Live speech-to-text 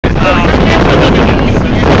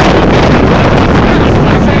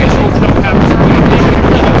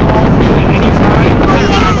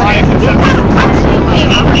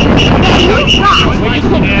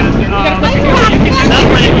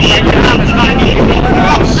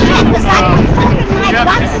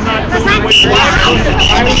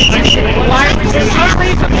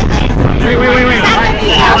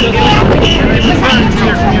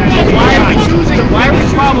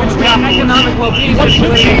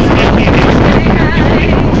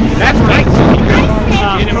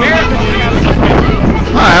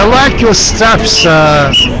I like your steps.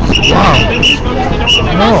 Wow.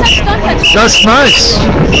 No, that's nice.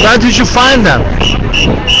 Where did you find them?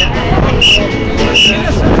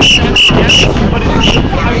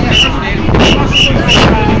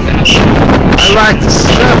 I like the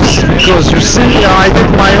steps because you see, I did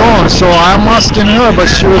my own, so I'm asking her, but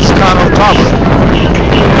she was kind of tough.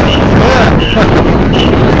 Yeah.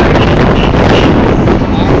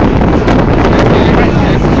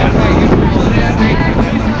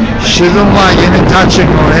 She didn't like any touching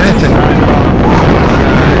or anything.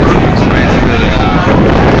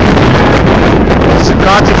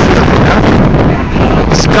 Zuccotti feeling, huh?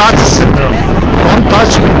 Zuccotti syndrome. Don't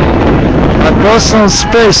touch me. My personal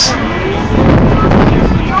space.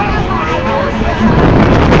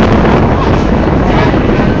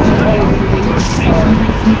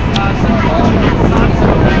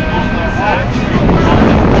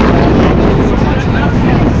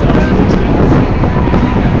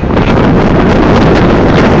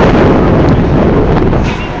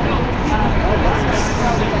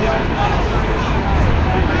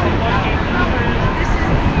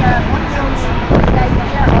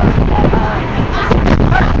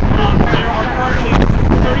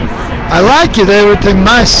 I like it, everything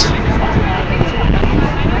nice.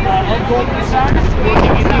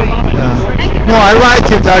 Yeah. No, I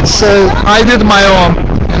like it. That's I did my own.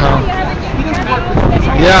 You know.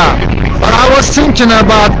 Yeah, but I was thinking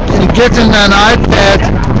about getting an iPad.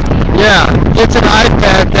 Yeah, get an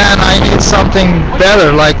iPad. Then I need something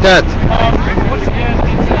better like that.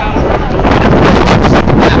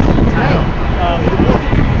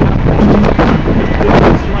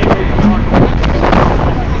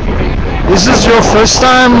 This is your first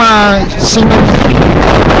time singing?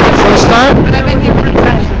 First time? I've been here for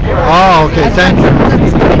time. Oh, okay, thank you.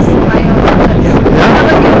 Yeah?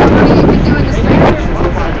 What have you been doing this week?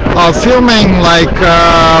 Filming like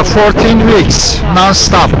 14 weeks,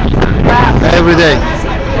 non-stop, every day.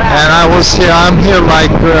 And I'm here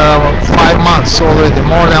like 5 months already,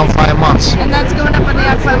 more than 5 months. And that's going up on the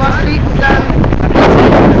Act 5 Wall Street?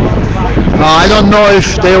 I don't know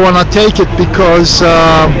if they want to take it because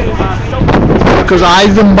I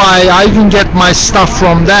even get my stuff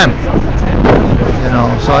from them, you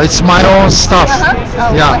know, so it's my own stuff.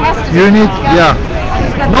 Yeah, you need, yeah.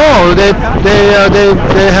 No, they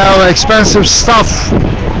have expensive stuff, you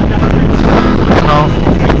know.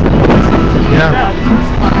 Yeah.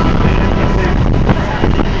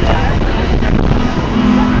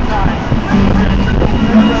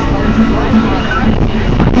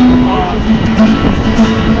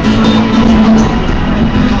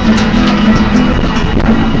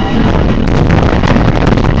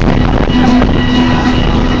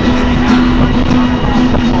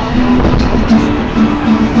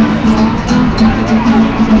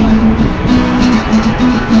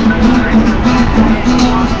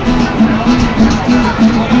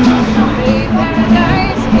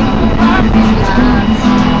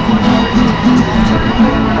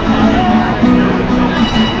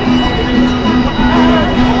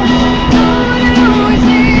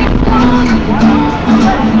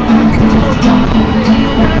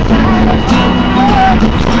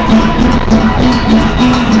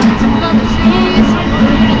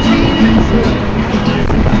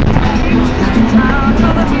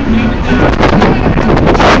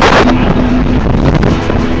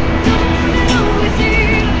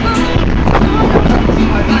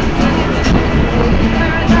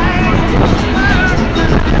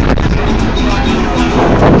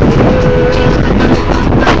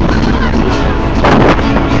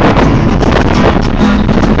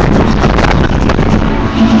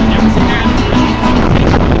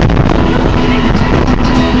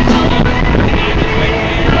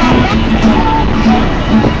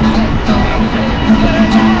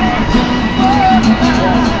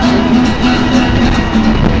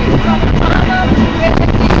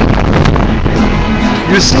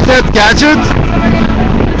 You see that gadget?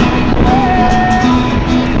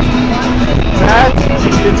 That,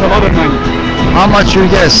 it's a lot of money. How much you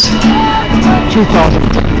guess? 2,000.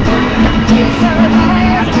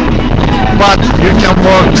 But you can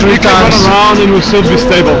work three times. Run around and we'll still be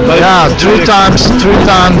stable. Yeah, three times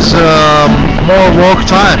more work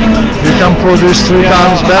time. You can produce three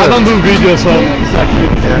times better. I don't do video, so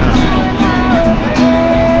exactly. Yeah.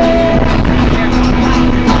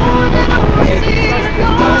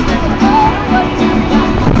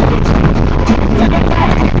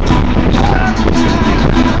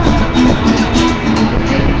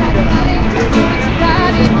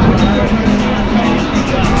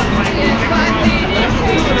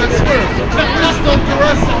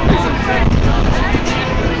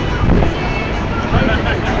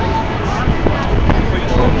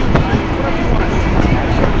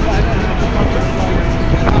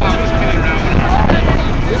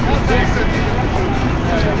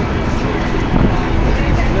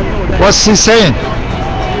 What's he saying? I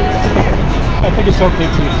think it's okay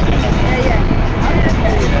to extend.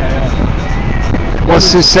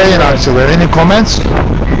 What's he saying actually? Any comments?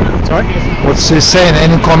 Sorry? What's he saying?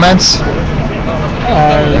 Any comments?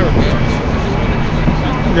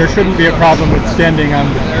 There shouldn't be a problem with standing on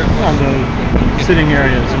the sitting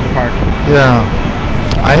areas in the park. Yeah,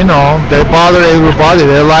 I know. They bother everybody.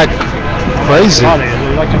 They're like crazy.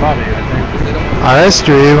 They like to bother you, I think. Arrest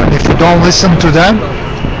you even if you don't listen to them.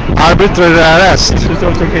 Arbitrary arrest. It's just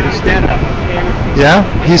it's okay to stand up. Yeah,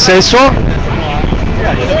 he says so. Yeah,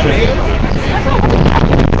 you should.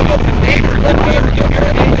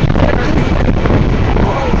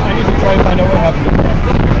 I need to try and find out what happened.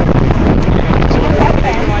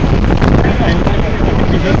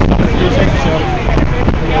 You take a shot.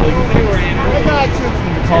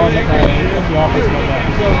 Calling at the office about that.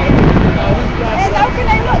 How can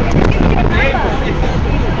I look? Give me your number.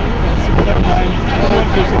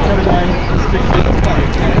 679, 679,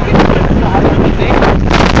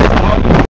 669.